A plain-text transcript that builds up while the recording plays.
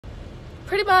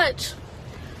pretty much.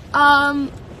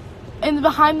 In the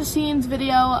behind the scenes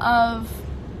video of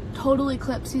Total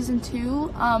Eclipse season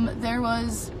 2, there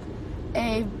was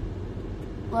a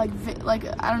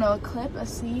a clip, a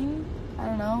scene, I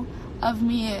don't know, of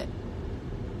me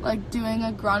doing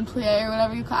a grand plie or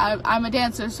whatever you call it. I'm a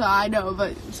dancer, so I know,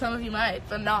 but some of you might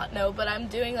but not know, but I'm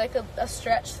doing a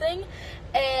stretch thing,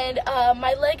 and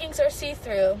my leggings are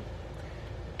see-through,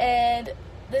 and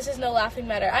this is no laughing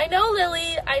matter. I know,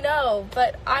 Lily, I know,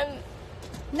 but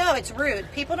No, it's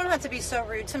rude. People don't have to be so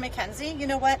rude to Mackenzie. You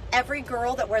know what? Every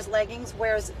girl that wears leggings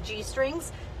wears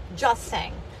G-strings. Just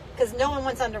saying. Because no one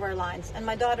wants underwear lines. And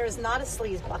my daughter is not a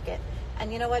sleaze bucket.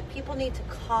 And you know what? People need to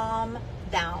calm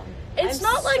down. It's I'm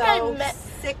not like so I meant...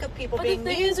 sick of people but being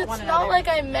the thing mean is, to one it's another. not like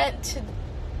I meant to...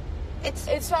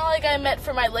 It's not like I meant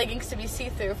for my leggings to be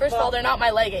see-through. First of all, they're not my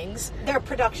leggings. They're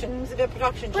production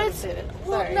choices.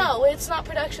 Well, no, it's not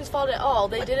production's fault at all.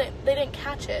 They didn't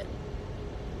catch it.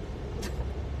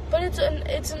 But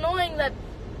it's annoying that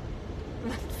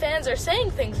fans are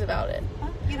saying things about it.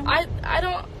 Well, you know what? I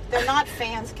don't... They're not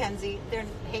fans, Kenzie. They're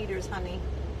haters, honey.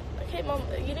 Okay, Mom,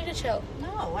 you need to chill.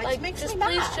 No, it makes me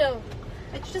please mad. chill.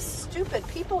 It's just stupid.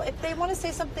 People, if they want to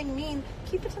say something mean,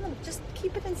 keep it to them. Just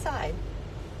keep it inside.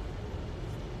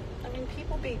 I mean,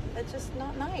 it's just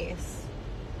not nice.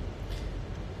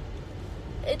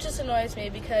 It just annoys me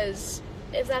because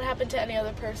if that happened to any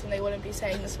other person, they wouldn't be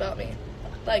saying this about me.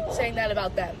 Saying that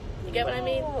about them. You get what I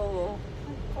mean? Oh,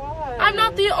 my God. I'm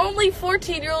not the only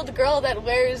 14-year-old girl that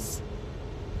wears...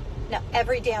 No,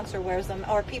 every dancer wears them,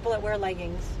 or people that wear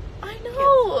leggings. I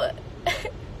know.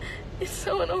 It's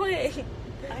so annoying.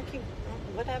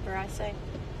 Whatever I say.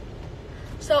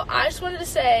 So I just wanted to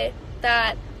say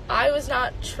that I was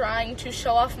not trying to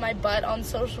show off my butt on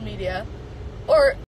social media. Or...